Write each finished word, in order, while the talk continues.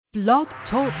Blog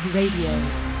Talk Radio.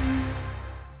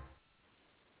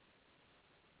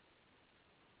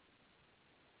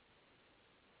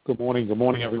 Good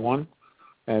morning, everyone,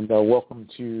 and welcome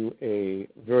to a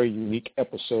very unique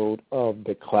episode of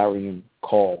the Clarion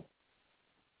Call.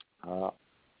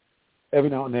 Every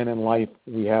now and then in life,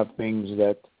 we have things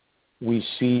that we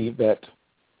see that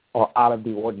are out of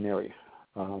the ordinary,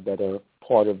 that are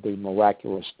part of the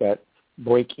miraculous, that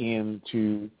break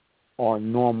into our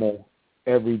normal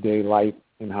everyday life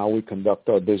and how we conduct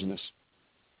our business.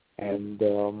 And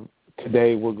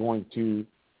today we're going to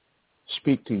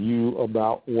speak to you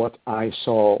about what I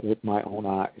saw with my own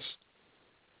eyes.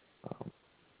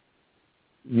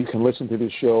 You can listen to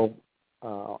this show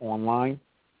online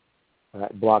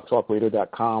at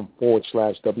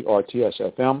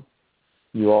blogtalkradio.com/WRTSFM.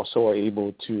 You also are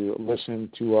able to listen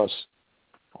to us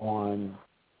on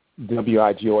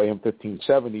WIGO AM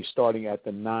 1570 starting at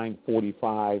the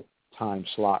 9:45 time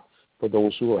slot for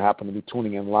those who happen to be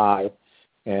tuning in live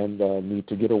and need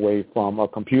to get away from a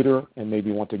computer and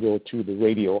maybe want to go to the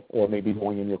radio or maybe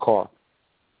going in your car.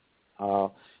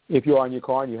 If you are in your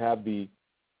car and you have the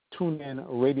TuneIn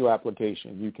radio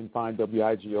application, you can find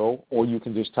WIGO, or you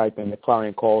can just type in the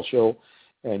Clarion Call show,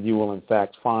 and you will, in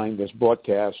fact, find this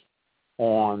broadcast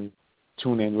on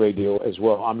TuneIn radio as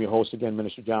well. I'm your host again,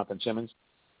 Minister Jonathan Simmons,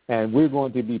 and we're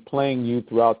going to be playing you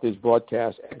throughout this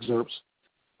broadcast excerpts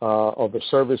of the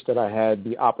service that I had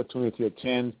the opportunity to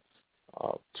attend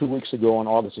 2 weeks ago on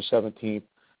August the 17th,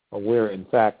 where, in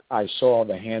fact, I saw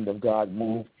the hand of God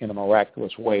move in a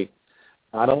miraculous way.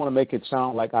 I don't want to make it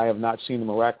sound like I have not seen the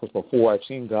miraculous before. I've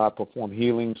seen God perform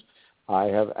healings. I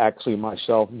have actually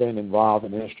myself been involved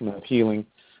in an instrument of healing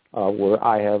where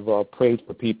I have prayed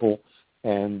for people,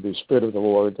 and the Spirit of the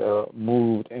Lord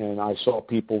moved, and I saw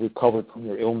people recovered from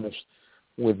their illness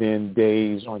within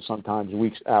days or sometimes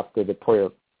weeks after the prayer.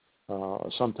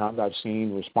 Sometimes I've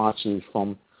seen responses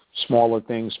from smaller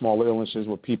things, smaller illnesses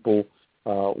where people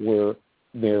where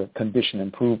their condition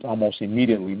improved almost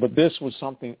immediately. But this was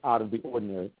something out of the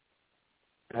ordinary.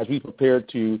 As we prepared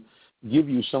to give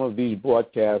you some of these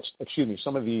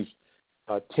some of these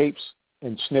tapes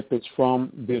and snippets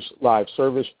from this live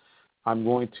service, I'm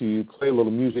going to play a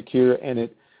little music here. And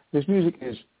this music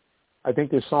is, I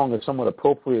think this song is somewhat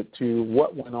appropriate to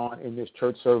what went on in this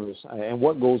church service and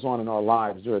what goes on in our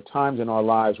lives. There are times in our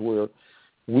lives where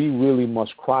we really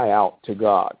must cry out to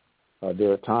God.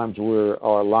 There are times where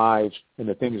our lives and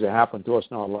the things that happen to us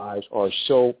in our lives are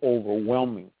so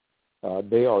overwhelming.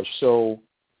 They are so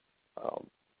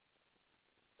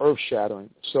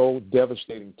earth-shattering, so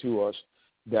devastating to us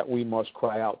that we must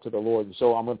cry out to the Lord. And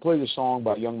so I'm going to play this song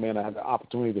by a young man I had the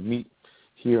opportunity to meet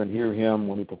here and hear him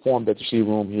when he performed at the C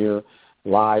Room here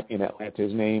live in Atlanta.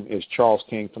 His name is Charles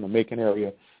King from the Macon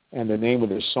area, and the name of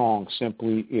this song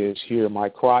simply is Hear My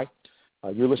Cry.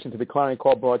 You're listening to the Clarion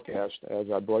Call broadcast as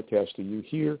I broadcast to you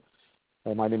here.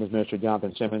 My name is Minister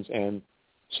Jonathan Simmons, and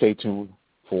stay tuned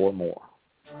for more.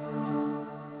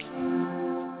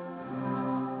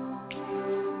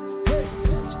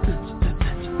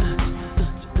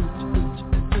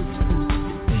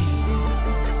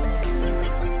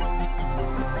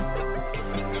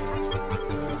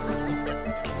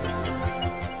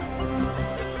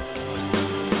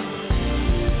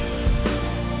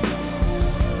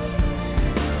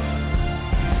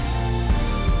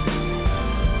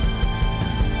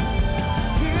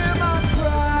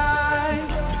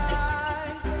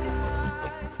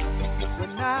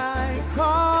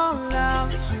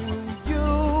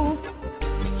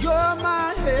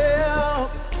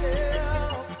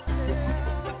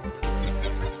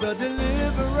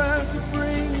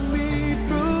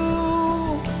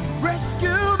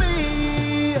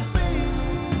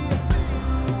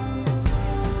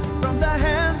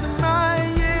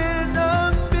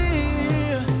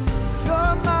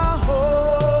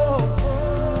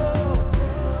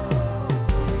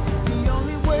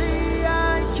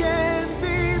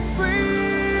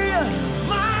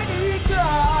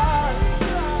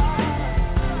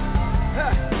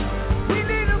 We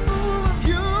need a move of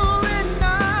you and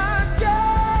I.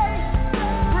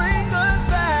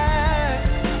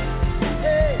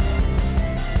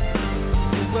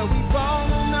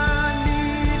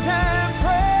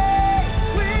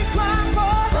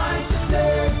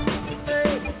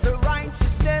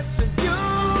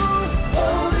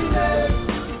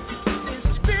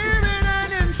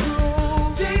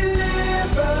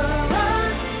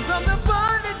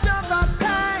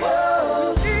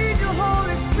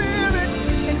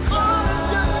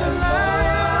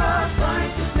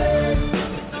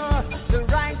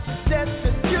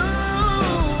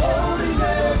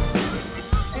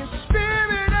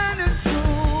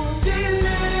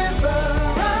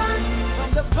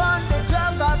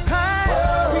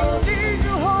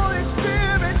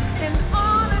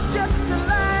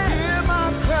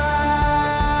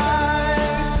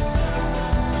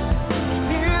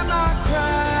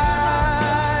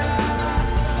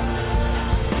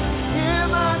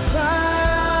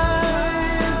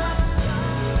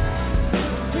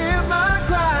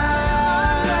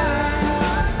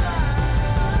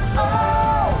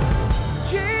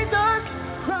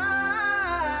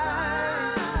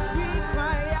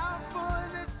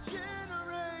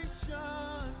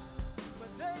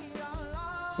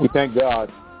 We thank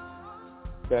God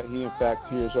that he, in fact,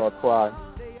 hears our cry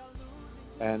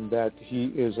and that he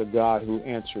is a God who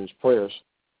answers prayers.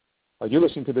 You're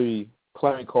listening to the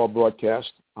Clarion Call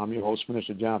broadcast. I'm your host,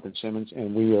 Minister Jonathan Simmons,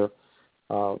 and we are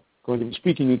going to be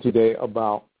speaking to you today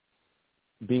about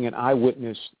being an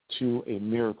eyewitness to a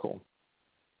miracle.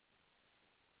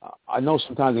 I know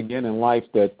sometimes, again, in life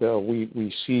that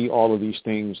we see all of these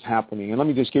things happening. And let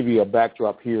me just give you a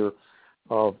backdrop here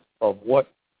of what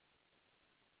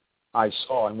I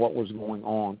saw and what was going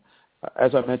on.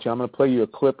 As I mentioned, I'm going to play you a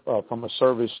clip from a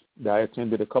service that I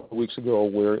attended a couple of weeks ago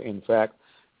where, in fact,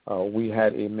 we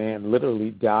had a man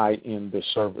literally die in the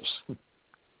service.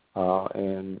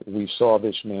 And we saw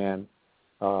this man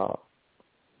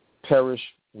perish.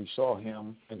 We saw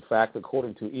him, in fact,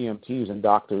 according to EMTs and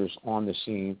doctors on the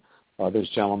scene, this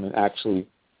gentleman actually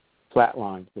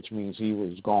flatlined, which means he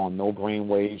was gone. No brain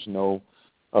waves, no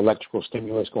electrical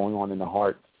stimulus going on in the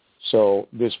heart. So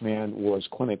this man was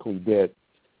clinically dead.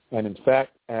 And, in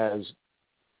fact, as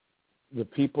the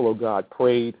people of God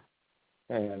prayed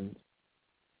and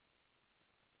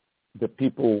the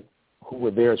people who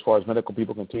were there as far as medical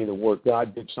people continued to work,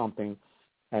 God did something,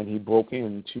 and he broke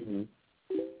into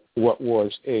what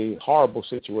was a horrible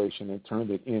situation and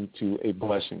turned it into a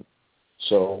blessing.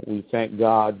 So we thank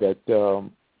God that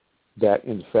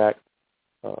in fact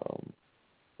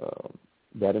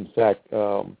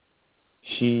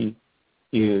he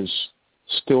is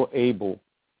still able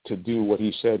to do what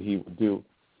he said he would do.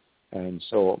 And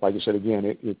so, like I said again,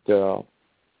 it's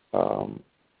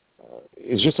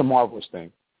just a marvelous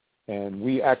thing. And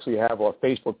we actually have our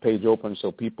Facebook page open,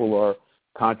 so people are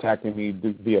contacting me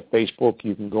via Facebook.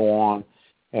 You can go on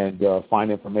and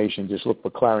find information. Just look for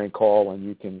Clarion Call, and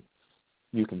you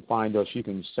can find us. You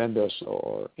can send us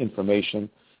or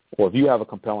information, or if you have a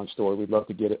compelling story, we'd love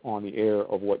to get it on the air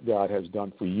of what God has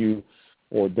done for you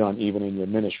or done even in your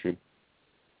ministry.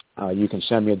 You can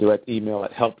send me a direct email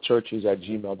at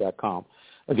helpchurches@gmail.com.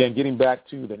 Again, getting back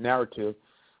to the narrative,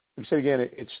 we say again,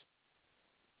 it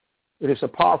is a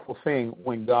powerful thing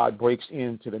when God breaks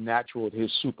into the natural with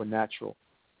his supernatural.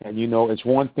 And, you know, it's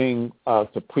one thing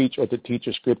to preach or to teach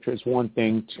a scripture. It's one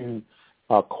thing to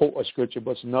quote a scripture,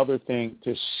 but it's another thing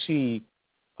to see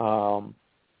God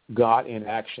in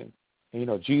action. And, you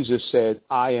know, Jesus said,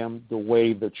 I am the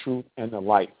way, the truth, and the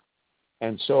life.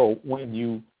 And so when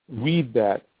you read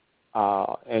that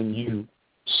and you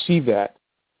see that,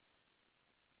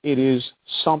 it is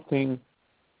something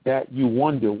that you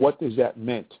wonder, what does that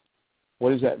mean?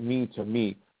 What does that mean to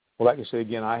me? Well, like I said,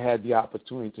 again, I had the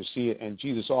opportunity to see it. And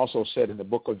Jesus also said in the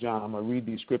book of John, I'm going to read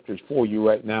these scriptures for you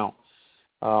right now.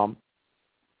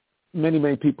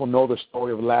 Many people know the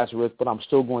story of Lazarus, but I'm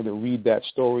still going to read that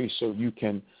story so you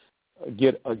can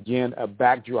get, again, a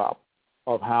backdrop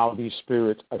of how the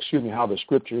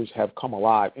scriptures have come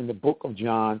alive. In the book of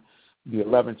John, the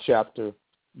 11th chapter,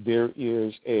 there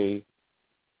is a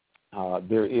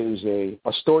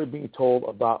story being told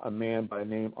about a man by the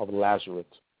name of Lazarus,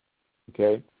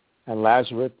 okay? And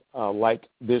Lazarus, like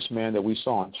this man that we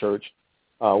saw in church,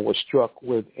 was struck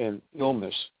with an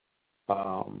illness.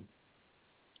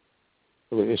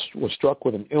 Was struck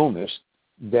with an illness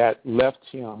that left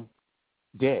him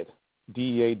dead,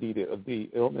 D-E-A-D. The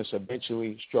illness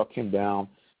eventually struck him down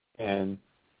and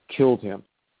killed him.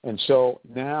 And so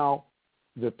now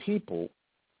the people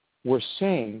were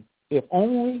saying, if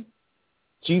only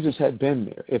Jesus had been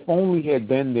there. If only he had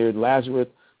been there, Lazarus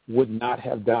would not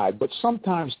have died. But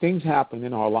sometimes things happen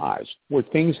in our lives where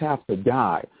things have to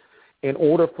die in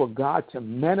order for God to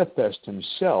manifest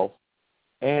himself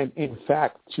and, in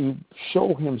fact, to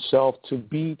show himself to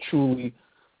be truly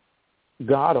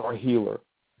God, our healer,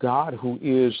 God who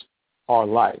is our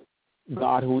light,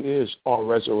 God who is our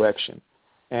resurrection.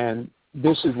 And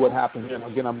this is what happened here.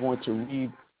 And again, I'm going to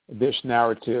read this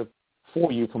narrative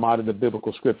for you from out of the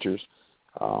biblical scriptures.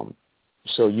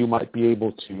 So you might be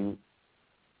able to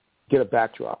get a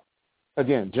backdrop.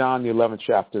 Again, John, the 11th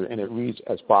chapter, and it reads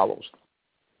as follows.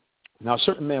 Now, a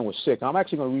certain man was sick. I'm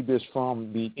actually going to read this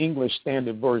from the English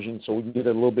Standard Version so we can get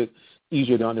it a little bit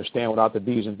easier to understand without the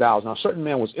these and thous. Now, a certain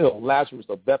man was ill, Lazarus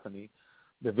of Bethany,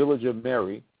 the village of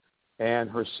Mary, and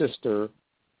her sister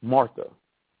Martha.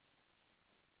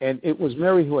 And it was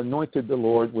Mary who anointed the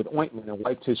Lord with ointment and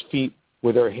wiped his feet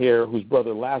with her hair, whose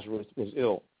brother Lazarus was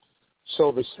ill.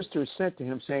 So the sisters sent to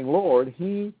him, saying, Lord,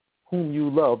 he whom you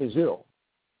love is ill.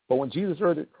 But when Jesus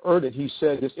heard it, he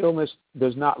said, this illness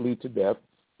does not lead to death.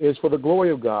 It is for the glory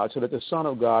of God, so that the Son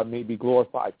of God may be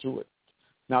glorified through it.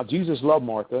 Now Jesus loved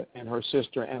Martha and her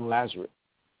sister and Lazarus.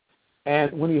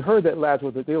 And when he heard that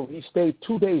Lazarus was ill, he stayed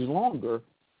 2 days longer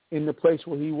in the place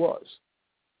where he was.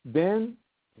 Then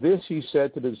This he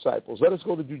said to the disciples, let us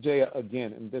go to Judea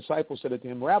again. And the disciples said to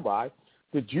him, Rabbi,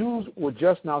 the Jews were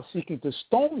just now seeking to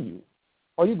stone you.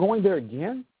 Are you going there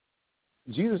again?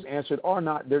 Jesus answered, are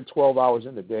not there 12 hours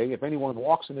in the day? If anyone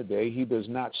walks in the day, he does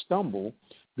not stumble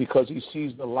because he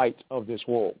sees the light of this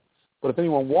world. But if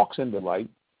anyone walks in the light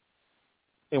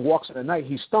and walks in the night,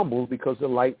 he stumbles because the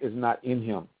light is not in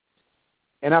him.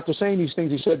 And after saying these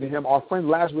things, he said to him, our friend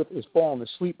Lazarus is fallen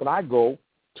asleep, but I go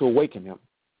to awaken him.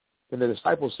 Then the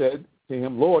disciples said to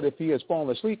him, Lord, if he has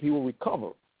fallen asleep, he will recover.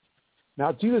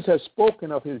 Now Jesus has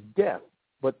spoken of his death,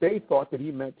 but they thought that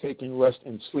he meant taking rest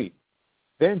and sleep.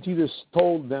 Then Jesus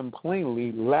told them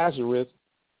plainly, Lazarus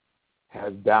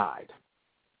has died.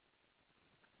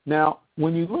 Now,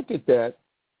 when you look at that,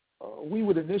 we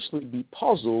would initially be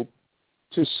puzzled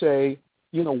to say,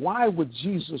 why would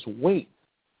Jesus wait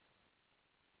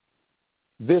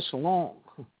this long?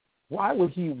 Why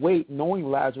would he wait knowing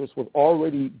Lazarus was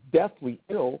already deathly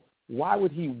ill? Why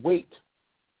would he wait?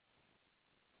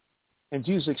 And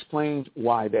Jesus explained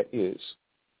why that is.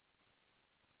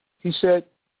 He said,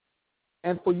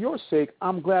 and for your sake,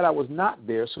 I'm glad I was not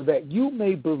there so that you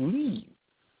may believe.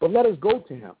 But let us go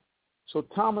to him. So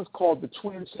Thomas, called the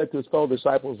twin, said to his fellow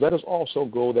disciples, let us also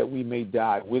go that we may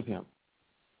die with him.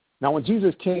 Now, when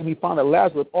Jesus came, he found that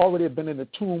Lazarus already had been in the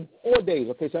tomb 4 days.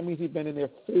 Okay, so that means he'd been in there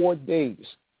 4 days.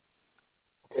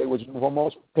 Okay, which for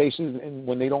most patients, and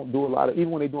when they don't do a lot of,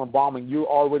 even when they're doing embalming, you're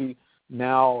already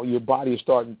now, your body is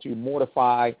starting to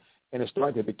mortify and it's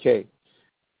starting to decay.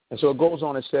 And so it goes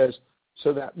on and says,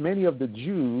 so that many of the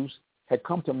Jews had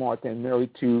come to Martha and Mary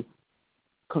to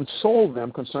console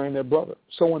them concerning their brother.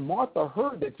 So when Martha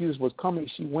heard that Jesus was coming,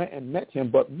 she went and met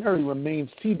him, but Mary remained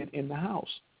seated in the house.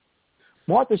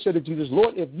 Martha said to Jesus,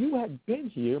 Lord, if you had been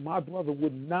here, my brother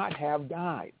would not have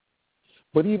died.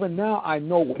 But even now I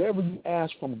know whatever you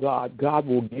ask from God, God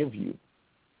will give you.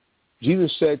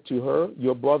 Jesus said to her,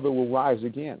 your brother will rise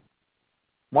again.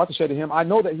 Martha said to him, I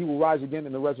know that he will rise again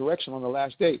in the resurrection on the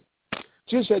last day.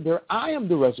 Jesus said to her, I am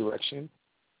the resurrection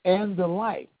and the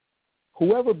life.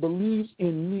 Whoever believes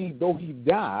in me, though he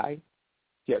die,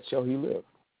 yet shall he live.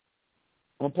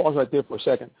 I'm going to pause right there for a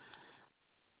second.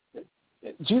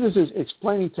 Jesus is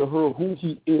explaining to her who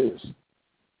he is,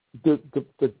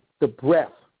 the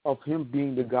breadth of him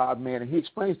being the God-man. And he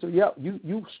explains to her,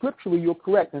 you scripturally, you're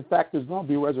correct. In fact, there's going to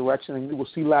be a resurrection, and you will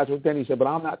see Lazarus. Then he said, but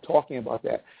I'm not talking about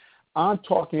that. I'm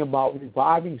talking about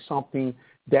reviving something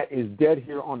that is dead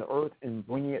here on the earth and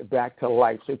bringing it back to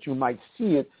life so that you might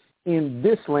see it in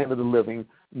this land of the living,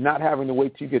 not having to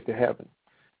wait till you get to heaven.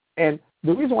 And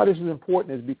the reason why this is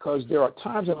important is because there are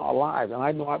times in our lives, and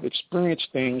I know I've experienced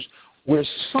things where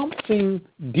something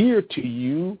dear to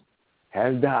you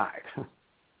has died.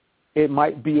 It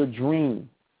might be a dream.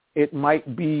 It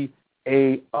might be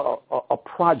a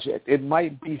project. It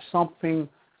might be something,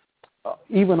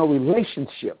 even a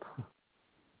relationship.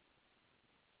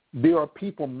 There are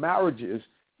people, marriages,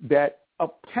 that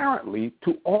apparently,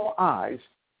 to all eyes,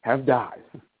 have died.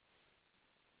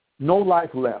 No life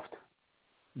left.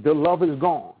 The love is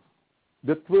gone.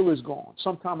 The thrill is gone.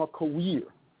 Sometimes a career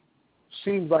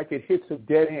seems like it hits a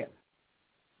dead end.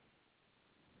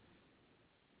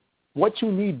 What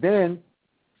you need then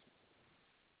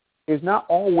is not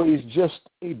always just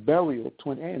a burial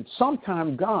to an end.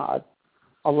 Sometimes God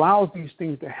allows these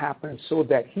things to happen so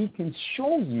that he can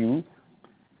show you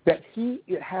that he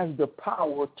has the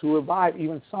power to revive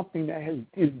even something that has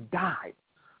died,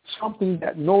 something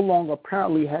that no longer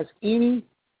apparently has any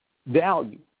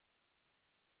value,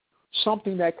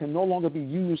 something that can no longer be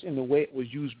used in the way it was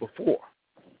used before.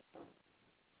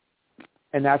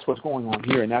 And that's what's going on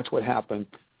here, and that's what happened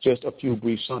just a few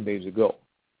brief Sundays ago.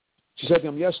 She said to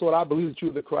him, yes, Lord, I believe that you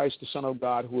are the Christ, the Son of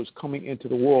God, who is coming into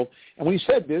the world. And when he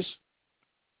said this,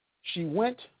 she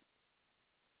went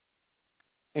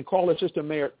and called her sister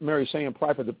Mary, saying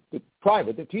private,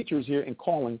 the teacher is here and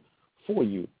calling for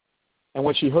you. And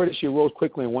when she heard it, she arose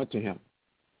quickly and went to him.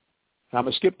 Now I'm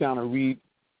going to skip down and read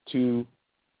to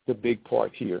the big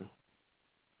part here.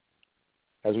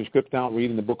 As we skip down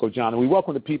reading the book of John. And we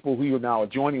welcome the people who are now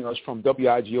joining us from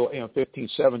WIGO AM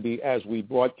 1570 as we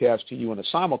broadcast to you in a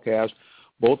simulcast,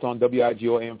 both on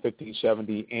WIGO AM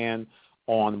 1570 and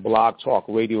on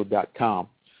blogtalkradio.com.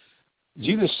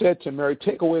 Jesus said to Mary,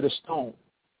 take away the stone.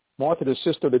 Martha, the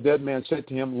sister of the dead man, said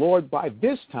to him, Lord, by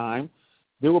this time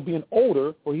there will be an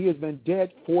odor, for he has been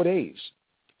dead 4 days.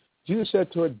 Jesus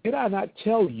said to her, did I not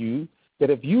tell you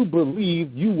that if you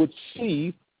believed, you would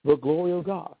see the glory of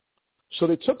God? So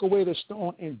they took away the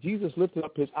stone, and Jesus lifted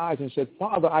up his eyes and said,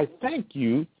 Father, I thank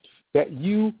you that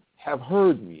you have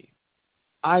heard me.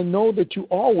 I know that you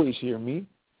always hear me,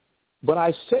 But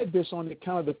I said this on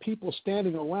account of the people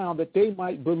standing around, that they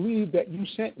might believe that you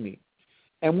sent me.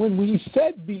 And when we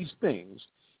said these things,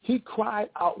 he cried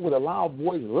out with a loud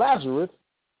voice, Lazarus,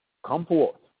 come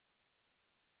forth.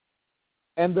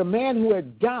 And the man who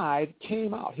had died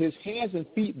came out, his hands and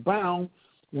feet bound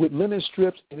with linen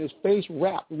strips and his face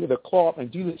wrapped with a cloth.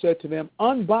 And Jesus said to them,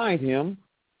 unbind him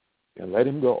and let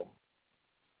him go.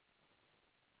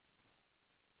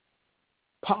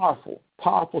 Powerful,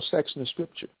 powerful section of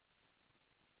Scripture.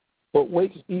 But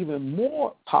what's even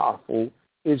more powerful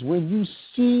is when you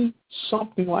see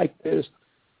something like this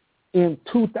in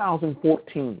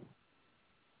 2014.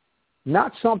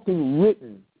 Not something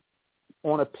written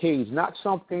on a page, not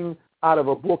something out of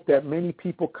a book that many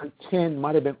people contend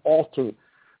might have been altered,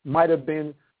 might have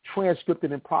been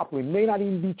transcripted improperly, may not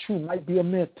even be true, might be a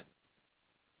myth.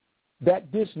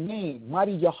 That this name,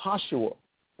 Mighty Yahushua,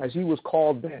 as he was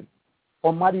called then,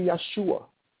 or Mighty Yeshua,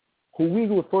 who we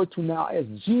refer to now as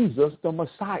Jesus the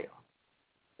Messiah,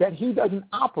 that he doesn't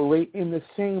operate in the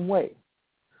same way.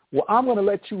 Well, I'm going to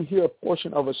let you hear a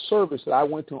portion of a service that I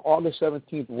went to on August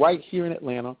 17th right here in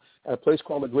Atlanta at a place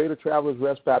called the Greater Travelers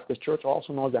Rest Baptist Church,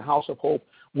 also known as the House of Hope,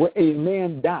 where a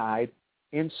man died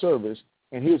in service.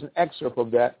 And here's an excerpt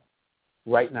of that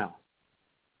right now.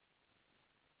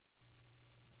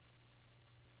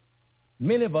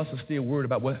 Many of us are still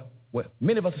worried about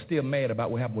many of us are still mad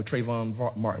about what happened with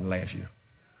Trayvon Martin last year.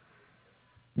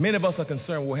 Many of us are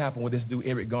concerned what happened with this dude,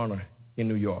 Eric Garner, in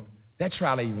New York. That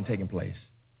trial ain't even taking place.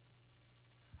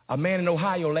 A man in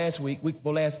Ohio last week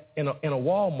in a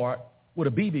Walmart with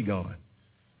a BB gun.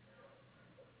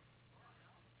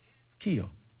 Killed.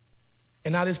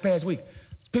 And now this past week,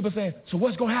 people saying, so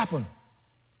what's going to happen?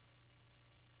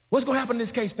 What's going to happen in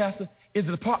this case, Pastor? Is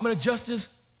the Department of Justice,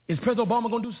 is President Obama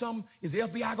going to do something? Is the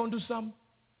FBI going to do something?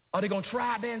 Are they going to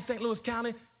try it there in St. Louis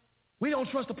County? We don't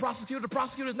trust the prosecutor. The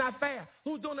prosecutor is not fair.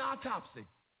 Who's doing the autopsy?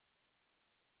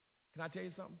 Can I tell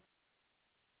you something?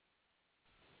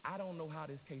 I don't know how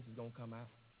this case is going to come out.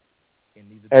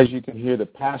 As you can hear, the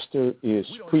pastor is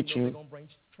preaching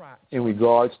in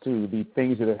regards to the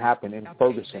things that have happened in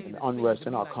Ferguson and unrest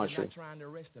in our country.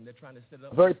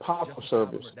 A very powerful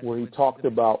service where he talked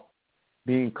about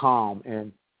being calm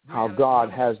and how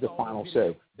God has the final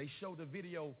say.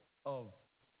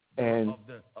 And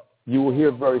you will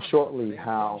hear very shortly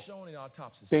how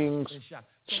things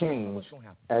change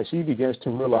as he begins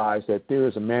to realize that there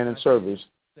is a man in service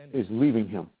is leaving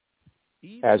him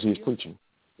as he's preaching.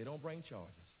 They don't bring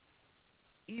charges.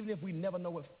 Even if we never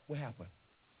know what will happen,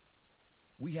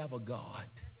 we have a God.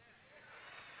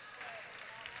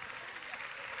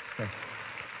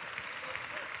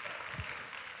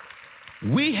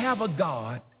 We have a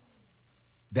God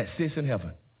that sits in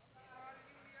heaven.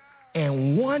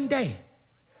 And one day,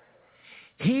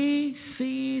 he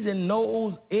sees and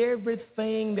knows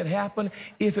everything that happened.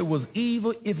 If it was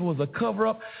evil, if it was a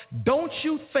cover-up, don't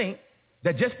you think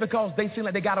that just because they seem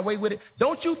like they got away with it,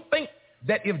 don't you think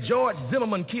that if George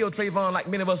Zimmerman killed Trayvon, like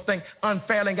many of us think,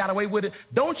 unfairly and got away with it,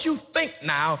 don't you think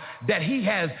now that he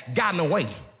has gotten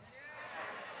away?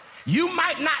 You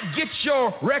might not get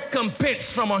your recompense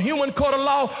from a human court of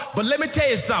law, but let me tell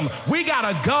you something. We got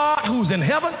a God who's in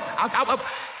heaven,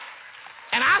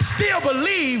 and I still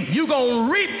believe you're going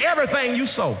to reap everything you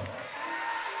sow.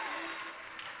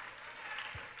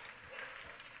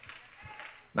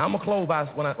 Now, I'm going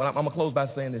to close by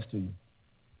saying this to you.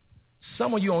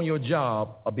 Some of you on your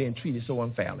job are being treated so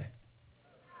unfairly.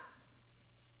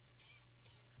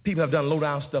 People have done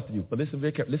low-down stuff to you, but listen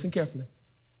very carefully. Listen carefully.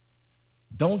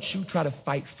 Don't you try to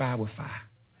fight fire with fire.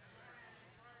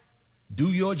 Do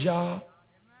your job.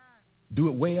 Do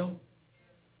it well.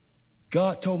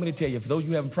 God told me to tell you, for those of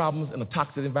you having problems in a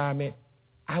toxic environment,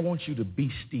 I want you to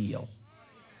be still.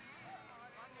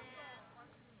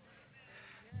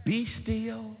 Be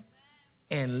still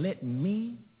and let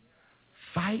me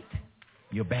fight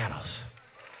your battles.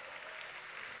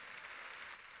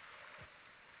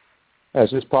 As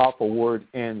this powerful word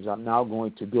ends, I'm now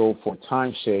going to go, for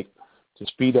time's sake, to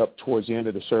speed up towards the end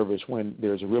of the service when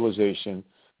there's a realization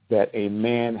that a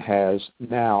man has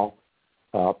now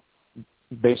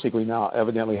basically now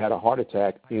evidently had a heart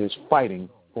attack, is fighting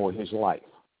for his life.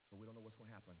 We don't know what's going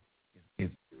to happen.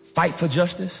 Fight for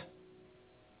justice,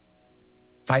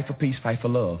 fight for peace, fight for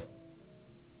love.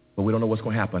 But we don't know what's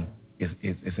going to happen.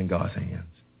 It's in God's hands.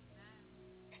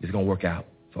 It's going to work out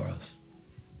for us.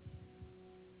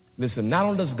 Listen, not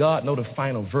only does God know the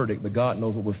final verdict, but God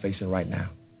knows what we're facing right now.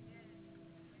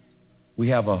 We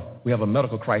have a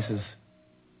medical crisis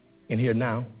in here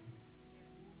now.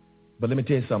 But let me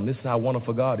tell you something. This is how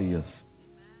wonderful God is.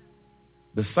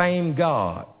 The same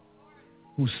God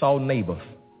who saw Naboth's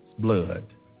blood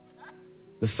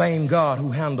The same God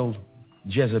who handled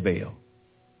Jezebel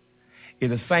is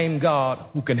the same God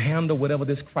who can handle whatever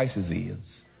this crisis is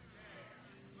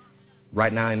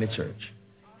right now in the church.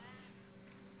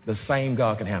 The same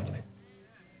God can handle it.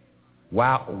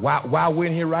 While we're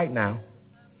in here right now,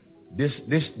 this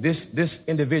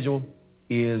individual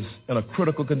is in a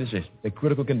critical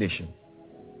condition.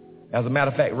 As a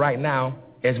matter of fact, right now,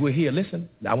 as we're here, listen,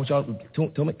 I want y'all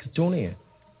to tune in.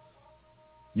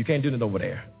 You can't do it over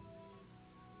there.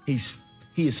 He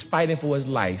is fighting for his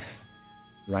life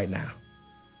right now.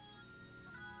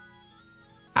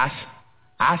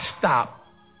 I stopped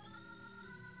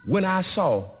when I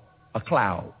saw a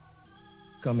cloud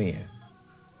come in.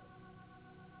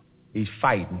 He's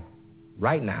fighting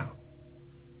right now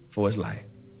for his life.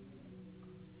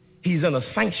 He's in a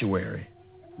sanctuary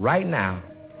right now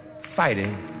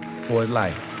fighting for his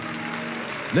life.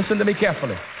 Listen to me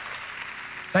carefully.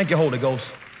 Thank you, Holy Ghost.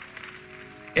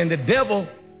 And the devil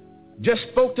just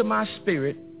spoke to my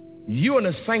spirit. You're in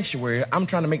a sanctuary. I'm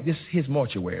trying to make this his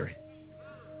mortuary.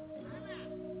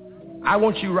 I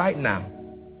want you right now.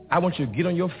 I want you to get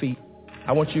on your feet.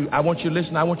 I want you to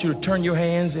listen. I want you to turn your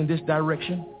hands in this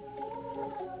direction.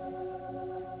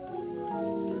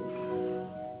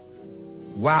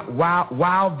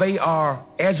 While they are,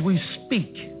 as we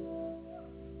speak,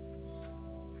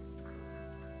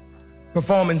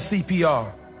 performing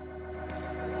CPR,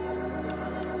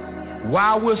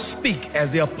 while we'll speak as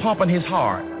they're pumping his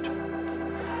heart,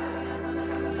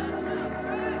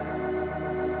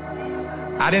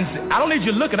 I don't need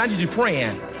you looking, I need you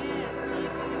praying.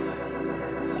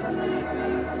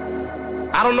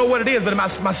 I don't know what it is, but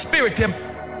my spirit, Tim,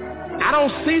 I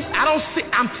don't see,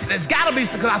 there's got to be,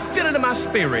 because I feel it in my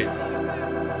spirit.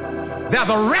 There's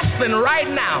a wrestling right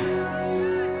now.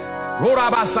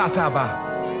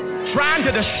 Trying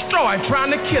to destroy,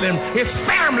 trying to kill him. His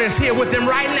family is here with him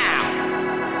right now.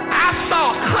 I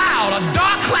saw a cloud, a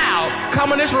dark cloud,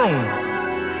 come in this room.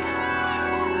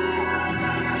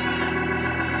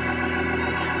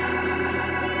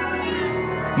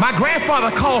 My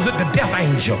grandfather calls it the death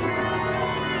angel.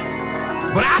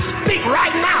 But I speak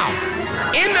right now,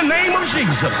 in the name of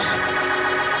Jesus,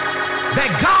 that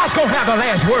God's going to have the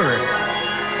last word.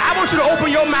 I want you to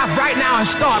open your mouth right now and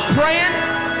start praying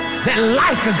that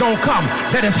life is going to come,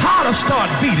 that his heart will start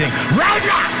beating right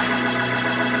now.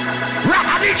 Right,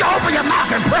 I need you to open your mouth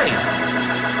and pray.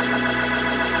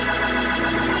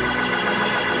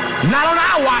 Not on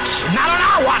our watch, not on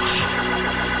our watch.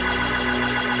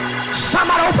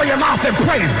 Somebody open your mouth and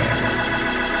pray.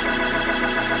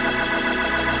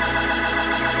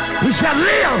 We shall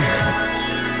live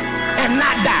and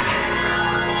not die.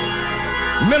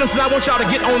 Ministers, I want y'all to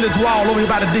get on this wall over here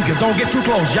by the deacons. Don't get too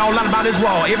close. Y'all line about this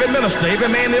wall. Every minister, every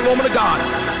man, every woman of God,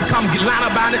 come line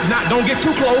up by it. Don't get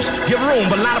too close. Give room,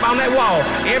 but line up on that wall.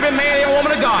 Every man, every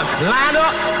woman of God, line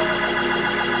up.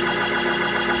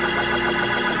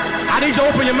 I need you to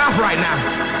open your mouth right now.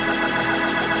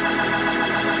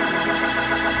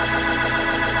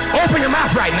 Open your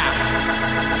mouth right now.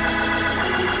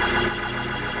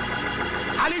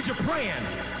 I need you praying.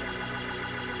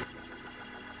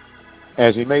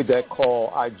 As he made that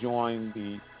call, I joined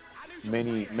the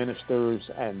many ministers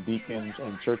and deacons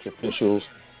and church officials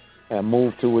and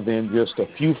moved to within just a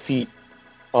few feet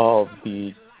of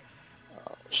the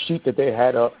sheet that they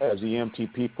had up as the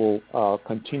EMT people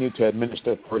continued to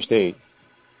administer first aid.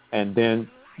 And then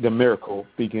the miracle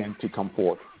began to come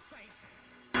forth.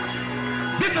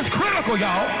 This is critical,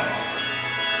 y'all.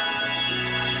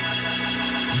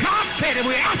 God said if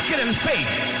we ask it in faith,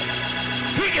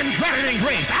 he can grant it in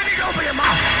grace. I need to open your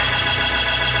mouth.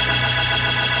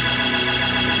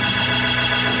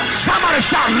 Somebody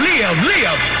shout, live,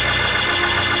 live.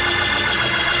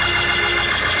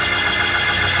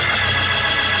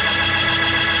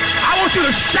 I want you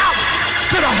to shout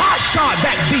till the heart start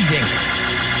back beating.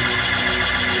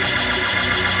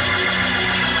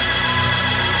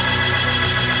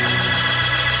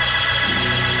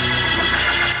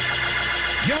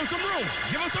 Give us some room.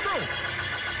 Give us some room.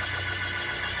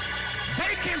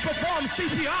 They can perform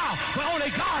CPR, but only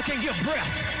God can give breath.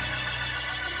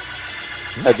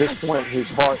 At this point, his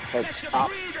heart had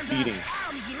stopped beating.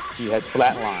 He had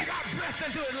flatlined.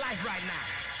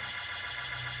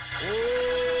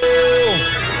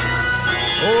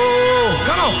 Oh,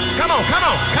 come on, come on, come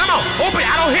on, come on. Open it.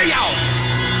 I don't hear y'all.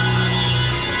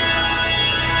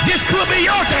 This could be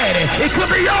your daddy. It could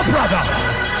be your brother.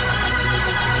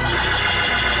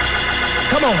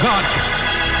 Come on, God.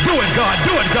 Do it, God.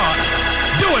 Do it, God.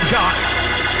 Do it, God.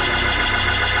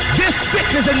 This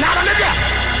sickness is not unto death.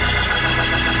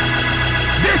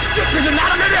 This sickness is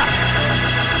not unto death.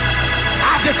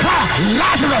 I declare,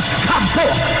 Lazarus, come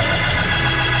forth.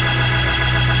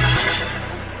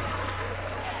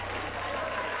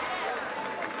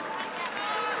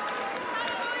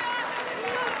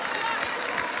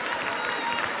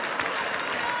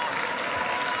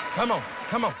 Come on,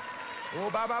 come on. Oh,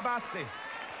 bye, say.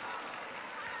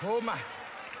 Oh, my.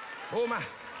 Oh, my.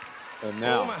 And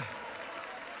now, oh, my.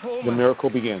 Oh, the miracle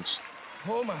begins.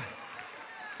 Oh, my.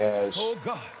 As oh,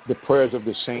 God. the prayers of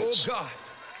the saints oh, God.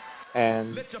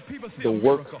 and Let your people see the a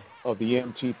work miracle. of the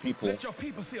EMT people Let your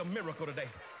people see a miracle today.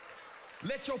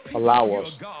 Let your people allow know us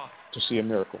you're God. to see a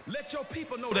miracle. Let your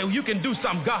people know that you can do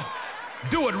something, God.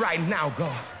 Do it right now,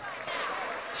 God.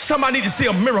 Somebody needs to see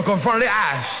a miracle in front of their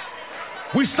eyes.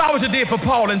 We saw what you did for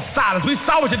Paul and Silas. We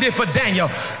saw what you did for Daniel.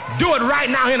 Do it right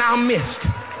now in our midst.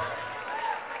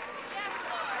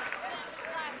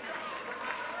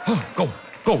 Oh,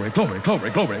 glory, glory,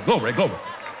 glory, glory, glory, glory.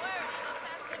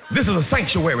 This is a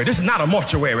sanctuary. This is not a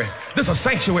mortuary. This is a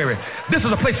sanctuary. This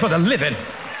is a place for the living.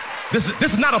 This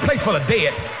is not a place for the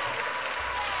dead.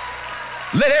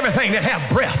 Let everything that have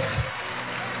breath.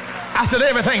 I said, let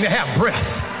everything that have breath.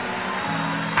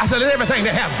 I said, let everything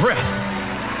that have breath.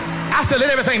 I said, let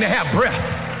everything that have breath.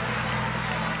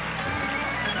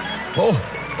 Oh.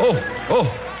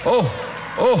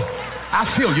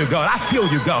 I feel you, God. I feel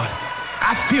you, God.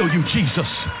 I feel you, Jesus.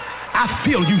 I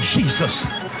feel you, Jesus.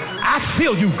 I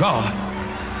feel you, God.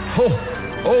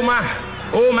 Oh my,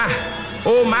 oh my,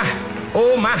 oh my,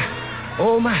 oh my,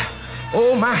 oh my,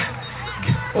 oh my,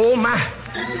 oh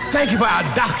my. Thank you for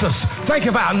our doctors. Thank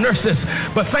you for our nurses.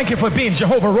 But thank you for being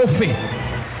Jehovah Rophi.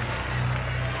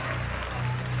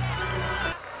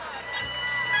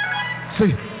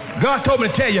 See, God told me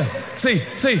to tell you, see,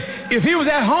 if he was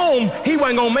at home, he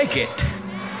wasn't going to make it.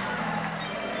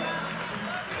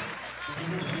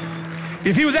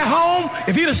 If he was at home,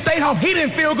 if he'd have stayed home, he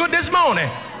didn't feel good this morning.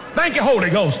 Thank you, Holy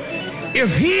Ghost.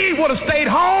 If he would have stayed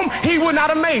home, he would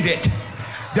not have made it.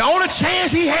 The only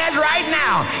chance he has right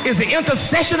now is the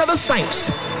intercession of the saints.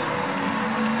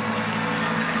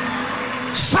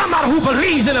 Somebody who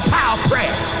believes in the power of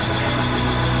prayer.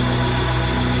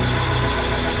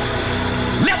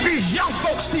 Let these young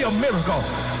folks see a miracle.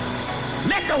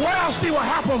 Let the world see what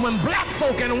happens when black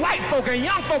folk and white folk and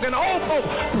young folk and old folk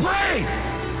pray.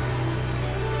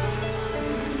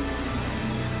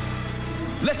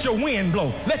 Let your wind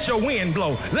blow. Let your wind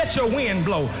blow. Let your wind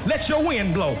blow. Let your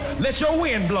wind blow. Let your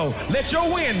wind blow. Let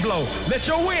your wind blow. Let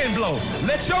your wind blow.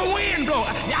 Let your wind blow.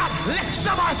 Y'all, let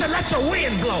somebody say, let your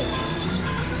wind blow.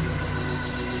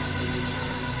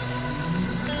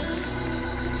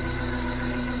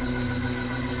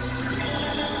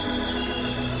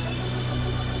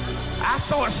 I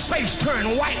saw his face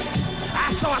turn white.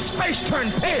 I saw his face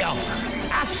turn pale.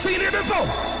 I've seen it before.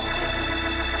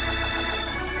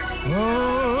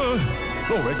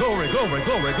 Glory, glory, glory,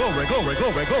 glory, glory, glory,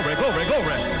 glory, glory, glory,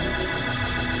 glory.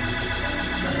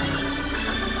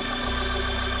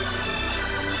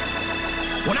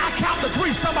 When I count to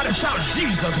three, somebody shout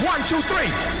Jesus. 1, 2,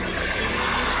 3.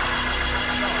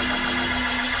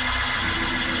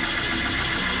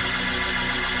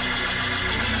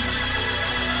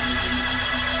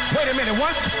 Wait a minute.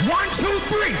 1, 2,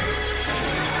 3.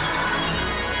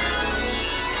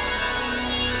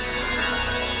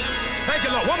 Thank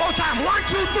you, Lord. One more time. 1, 2,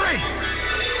 3.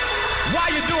 Why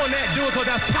are you doing that? Do it because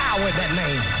there's power in that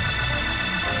name.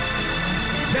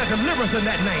 There's deliverance in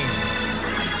that name.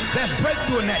 There's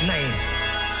breakthrough in that name.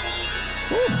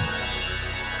 Woo.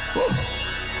 Woo.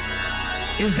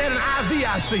 Is that an IV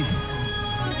I see?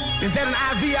 Is that an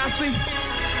IV I see?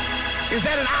 Is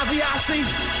that an IV I see?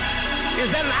 Is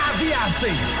that an IV I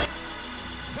see?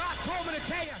 God told me to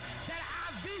tell you that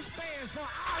IV stands for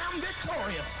I am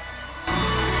victorious.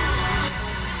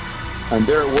 And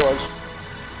there it was.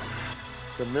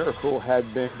 The miracle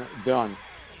had been done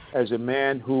as a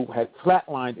man who had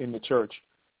flatlined in the church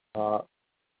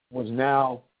was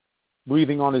now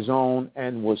breathing on his own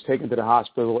and was taken to the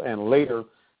hospital, and later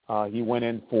he went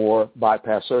in for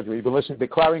bypass surgery. You've been listening to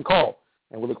Clarion Call,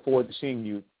 and we look forward to seeing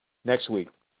you next week.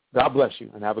 God bless you,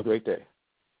 and have a great day.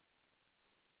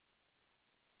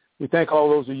 We thank all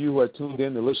those of you who have tuned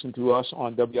in to listen to us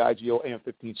on WIGO AM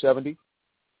 1570.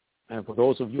 And for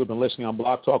those of you who have been listening on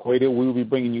Blog Talk Radio, we will be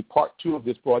bringing you part 2 of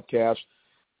this broadcast,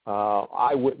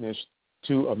 Eyewitness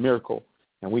to a Miracle.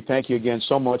 And we thank you again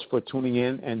so much for tuning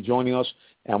in and joining us.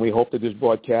 And we hope that this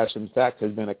broadcast, in fact,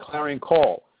 has been a clarion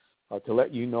call to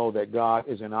let you know that God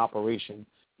is in operation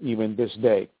even this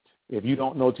day. If you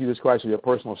don't know Jesus Christ as your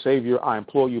personal Savior, I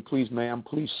implore you, please, ma'am,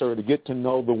 please, sir, to get to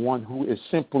know the one who is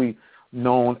simply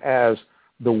known as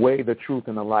the way, the truth,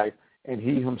 and the life. And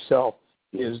he himself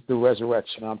is the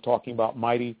resurrection. I'm talking about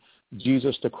mighty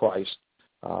Jesus the Christ.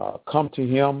 Come to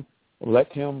him.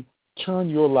 Let him turn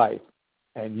your life,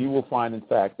 and you will find, in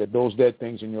fact, that those dead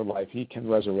things in your life he can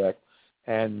resurrect,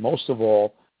 and most of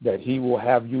all, that he will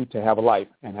have you to have a life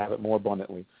and have it more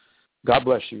abundantly. God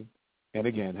bless you, and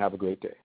again, have a great day.